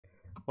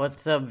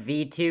What's up,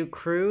 V2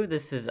 crew?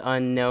 This is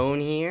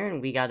Unknown here,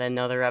 and we got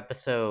another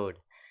episode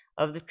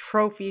of the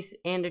trophies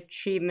and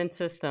achievement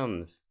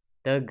systems,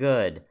 the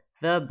good,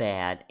 the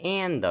bad,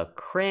 and the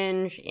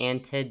cringe.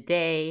 And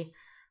today,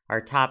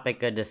 our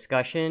topic of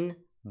discussion,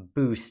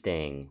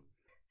 boosting.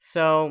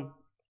 So,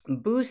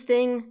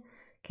 boosting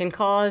can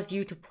cause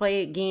you to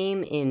play a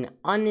game in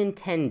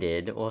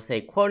unintended, we'll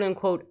say quote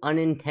unquote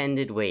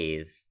unintended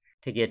ways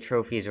to get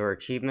trophies or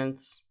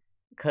achievements.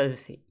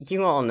 Because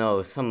you all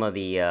know some of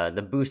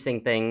the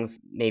boosting things.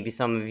 Maybe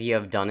some of you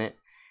have done it,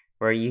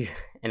 where you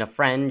and a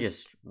friend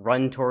just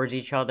run towards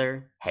each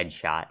other,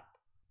 headshot.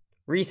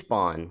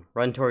 Respawn,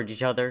 run towards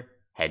each other,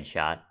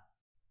 headshot.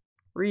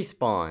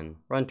 Respawn,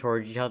 run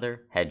towards each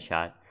other,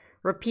 headshot.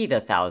 Repeat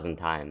 1,000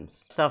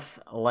 times. Stuff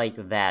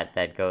like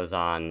that goes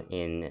on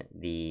in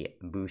the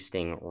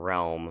boosting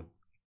realm.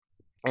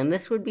 And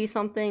this would be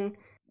something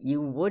you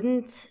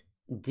wouldn't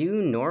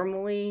do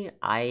normally,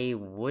 I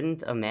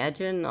wouldn't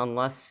imagine,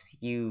 unless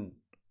you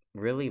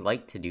really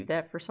like to do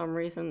that for some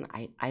reason.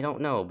 I don't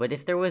know. But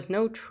if there was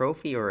no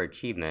trophy or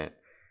achievement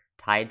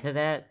tied to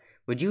that,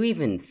 would you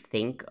even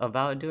think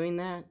about doing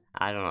that?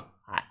 I don't know.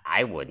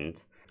 I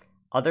wouldn't.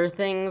 Other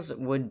things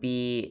would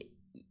be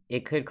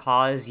it could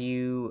cause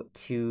you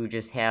to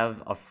just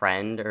have a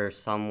friend or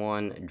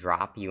someone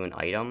drop you an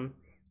item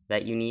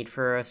that you need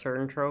for a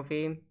certain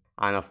trophy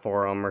on a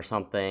forum or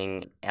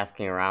something,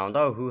 asking around,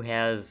 oh, who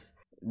has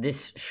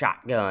this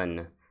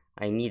shotgun?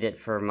 I need it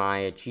for my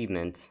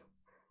achievement.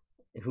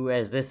 Who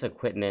has this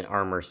equipment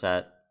armor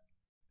set?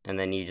 And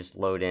then you just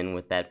load in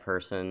with that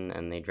person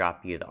and they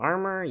drop you the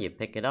armor, you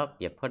pick it up,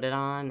 you put it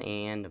on,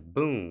 and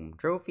boom,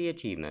 trophy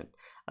achievement.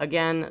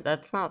 Again,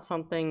 that's not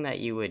something that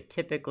you would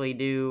typically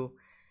do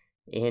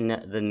in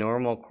the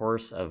normal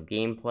course of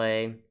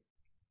gameplay.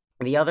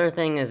 The other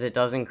thing is it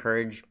does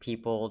encourage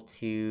people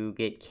to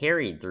get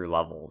carried through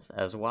levels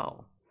as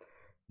well.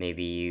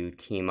 Maybe you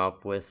team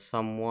up with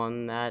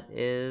someone that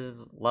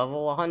is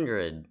level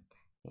 100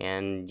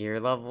 and you're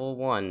level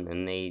 1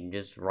 and they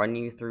just run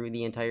you through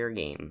the entire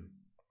game.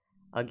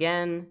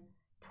 Again,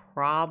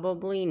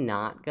 probably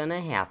not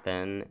gonna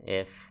happen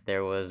if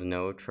there was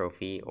no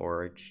trophy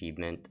or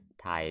achievement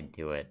tied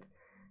to it.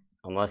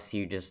 Unless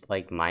you just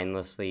like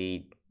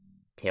mindlessly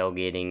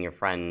tailgating your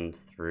friend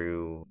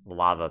through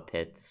lava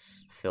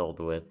pits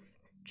filled with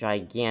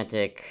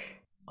gigantic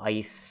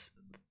ice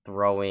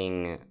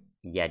throwing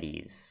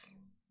yetis.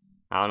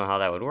 I don't know how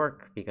that would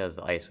work because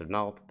the ice would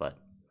melt, but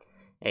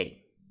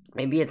hey,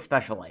 maybe it's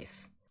special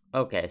ice.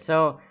 Okay,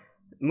 so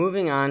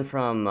moving on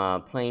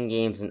from playing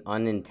games in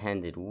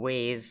unintended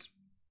ways,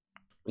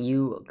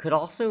 you could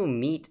also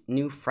meet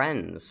new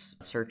friends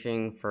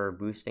searching for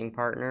boosting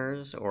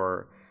partners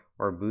or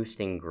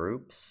boosting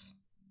groups.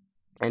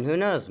 And who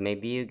knows,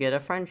 maybe you get a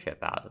friendship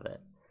out of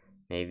it.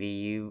 Maybe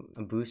you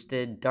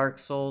boosted Dark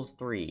Souls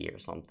 3 or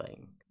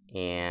something,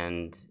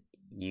 and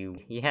you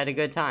had a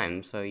good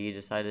time, so you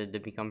decided to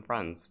become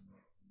friends.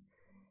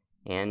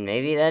 And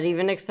maybe that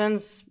even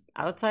extends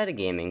outside of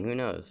gaming, who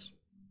knows.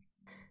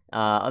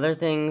 Other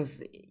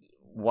things,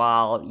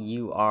 while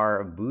you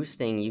are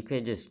boosting, you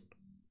could just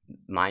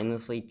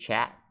mindlessly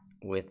chat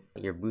with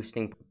your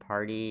boosting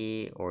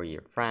party or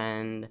your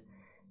friend,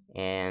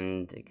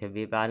 and it could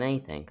be about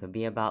anything. It could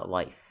be about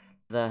life.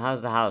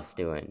 How's the house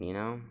doing, you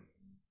know?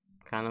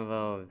 Kind of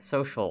a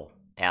social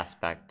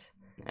aspect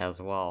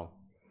as well.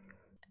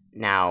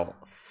 Now,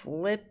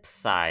 flip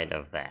side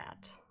of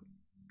that,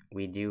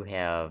 we do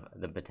have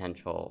the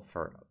potential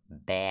for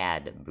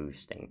bad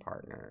boosting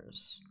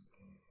partners.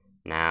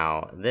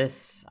 Now,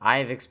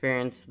 I've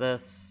experienced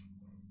this.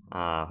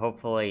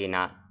 Hopefully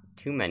not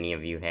too many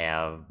of you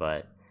have,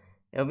 but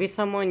it'll be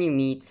someone you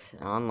meet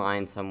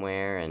online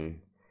somewhere, and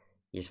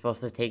you're supposed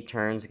to take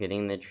turns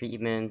getting the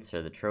treatments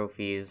or the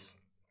trophies,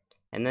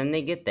 and then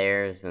they get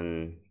theirs,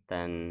 and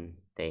then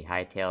they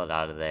hightail it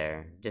out of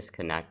there,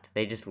 disconnect,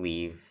 they just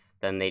leave,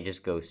 then they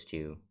just ghost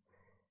you.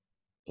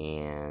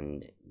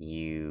 And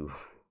you,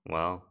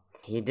 well,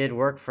 you did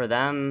work for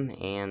them,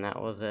 and that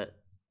was it.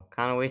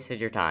 Kind of wasted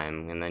your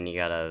time, and then you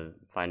gotta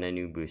find a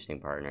new boosting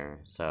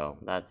partner, so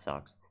that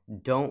sucks.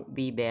 Don't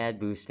be bad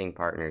boosting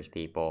partners,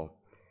 people.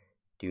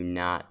 Do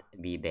not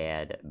be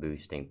bad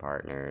boosting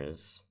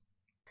partners.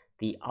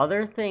 The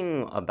other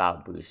thing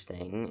about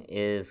boosting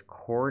is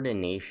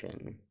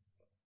coordination.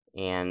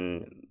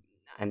 And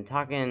I'm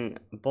talking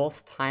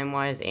both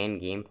time-wise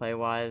and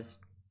gameplay-wise.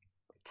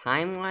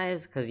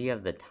 Time-wise, because you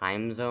have the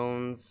time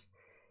zones.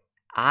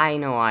 I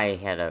know I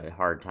had a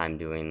hard time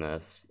doing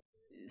this.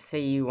 Say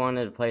you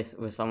wanted to play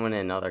with someone in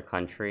another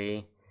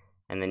country,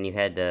 and then you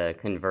had to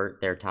convert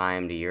their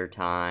time to your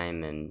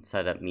time and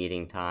set up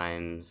meeting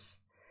times.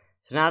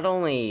 So not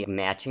only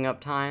matching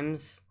up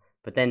times,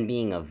 but then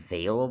being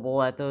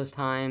available at those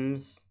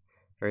times.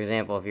 For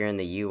example, if you're in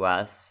the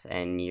US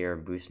and your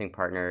boosting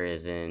partner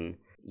is in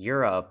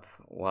Europe,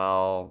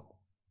 well,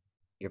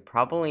 you're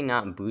probably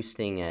not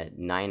boosting at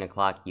 9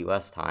 o'clock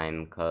US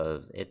time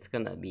because it's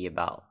going to be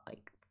about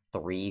like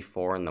 3,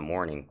 4 in the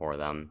morning for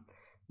them.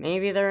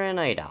 Maybe they're a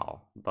night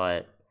owl,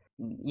 but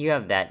you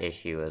have that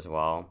issue as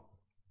well.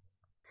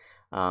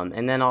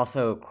 And then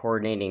also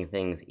coordinating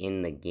things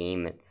in the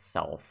game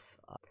itself,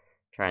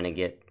 trying to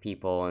get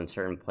people in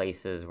certain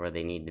places where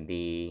they need to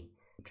be,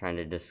 trying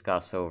to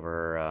discuss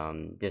over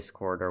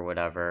Discord or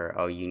whatever.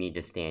 Oh, you need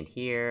to stand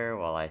here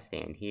while I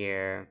stand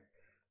here.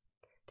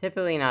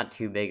 Typically not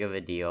too big of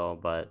a deal,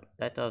 but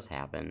that does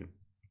happen.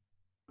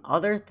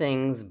 Other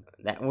things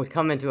that would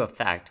come into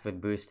effect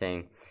with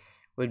boosting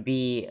would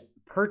be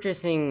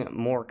purchasing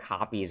more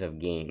copies of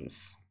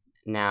games.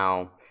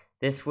 Now,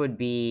 this would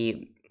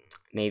be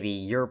maybe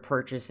you're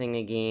purchasing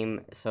a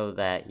game so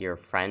that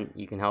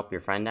you can help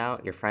your friend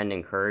out. Your friend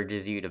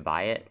encourages you to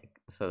buy it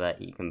so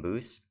that you can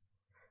boost.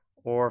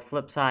 Or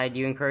flip side,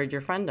 you encourage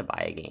your friend to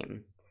buy a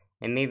game,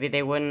 and maybe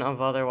they wouldn't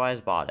have otherwise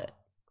bought it.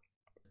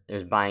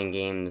 There's buying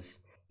games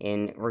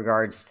in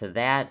regards to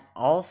that.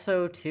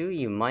 Also, too,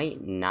 you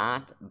might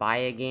not buy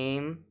a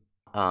game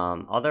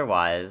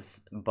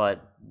otherwise,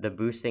 but the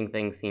boosting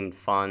thing seemed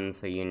fun,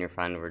 so you and your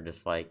friend were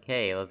just like,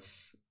 hey,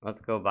 let's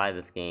go buy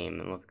this game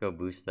and let's go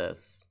boost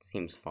this.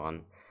 Seems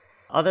fun.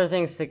 Other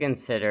things to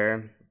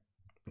consider,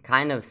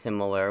 kind of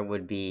similar,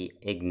 would be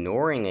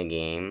ignoring a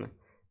game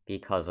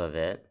because of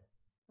it,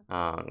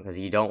 because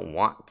you don't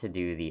want to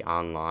do the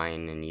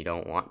online and you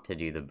don't want to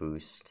do the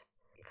boost.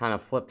 Kind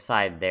of flip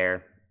side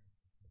there,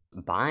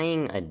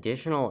 buying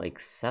additional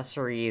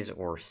accessories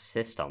or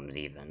systems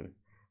even,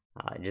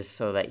 just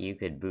so that you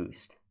could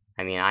boost.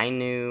 I mean, I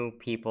knew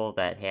people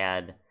that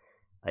had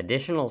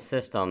additional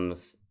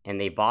systems and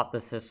they bought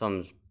the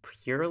systems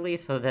purely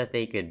so that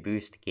they could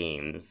boost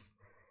games.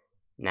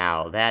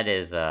 Now that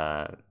is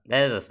a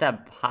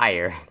step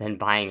higher than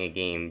buying a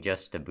game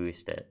just to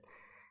boost it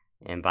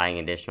and buying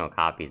additional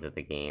copies of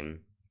the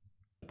game.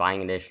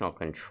 Buying additional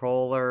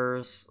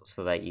controllers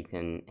so that you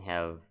can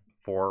have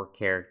 4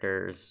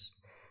 characters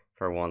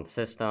for one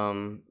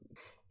system.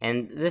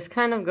 And this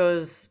kind of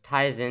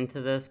ties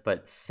into this,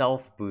 but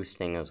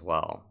self-boosting as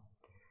well.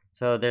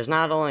 So there's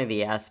not only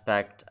the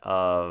aspect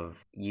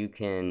of you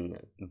can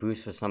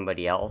boost with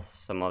somebody else,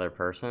 some other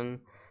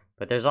person,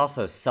 but there's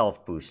also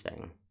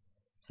self-boosting.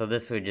 So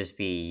this would just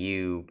be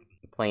you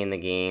playing the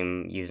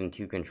game using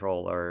 2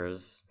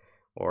 controllers,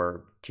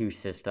 or 2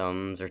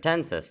 systems, or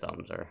 10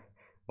 systems, or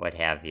what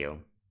have you.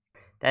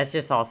 That's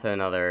just also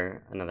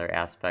another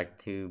aspect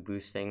to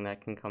boosting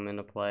that can come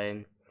into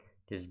play.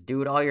 Just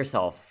do it all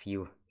yourself.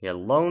 You're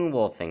lone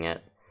wolfing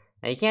it.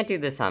 Now you can't do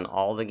this on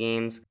all the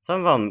games.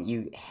 Some of them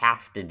you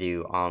have to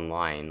do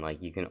online.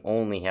 Like you can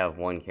only have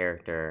 1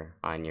 character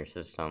on your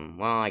system.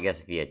 Well, I guess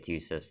if you had 2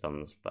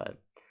 systems, but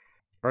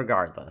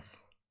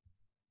regardless.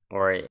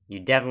 Or you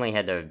definitely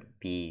had to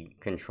be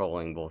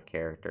controlling both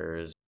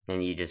characters,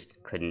 and you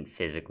just couldn't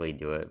physically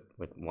do it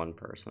with 1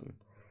 person.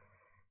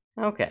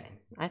 Okay,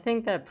 I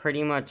think that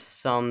pretty much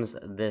sums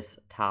this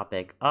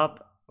topic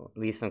up.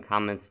 Leave some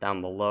comments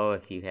down below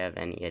if you have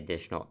any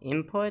additional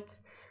input,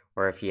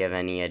 or if you have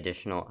any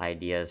additional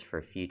ideas for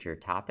future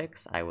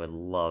topics. I would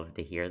love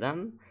to hear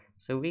them,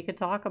 so we could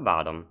talk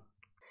about them.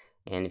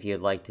 And if you'd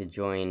like to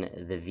join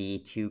the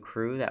V2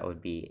 crew, that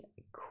would be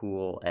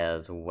cool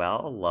as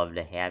well. Love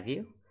to have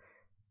you.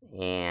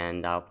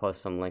 And I'll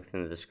post some links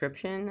in the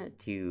description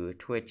to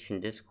Twitch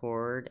and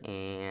Discord.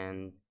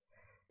 And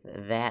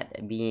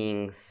that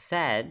being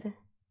said,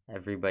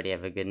 everybody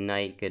have a good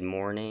night, good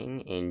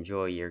morning,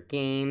 enjoy your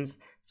games,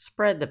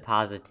 spread the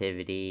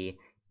positivity,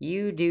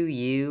 you do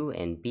you,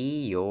 and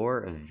be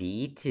your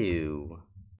V2.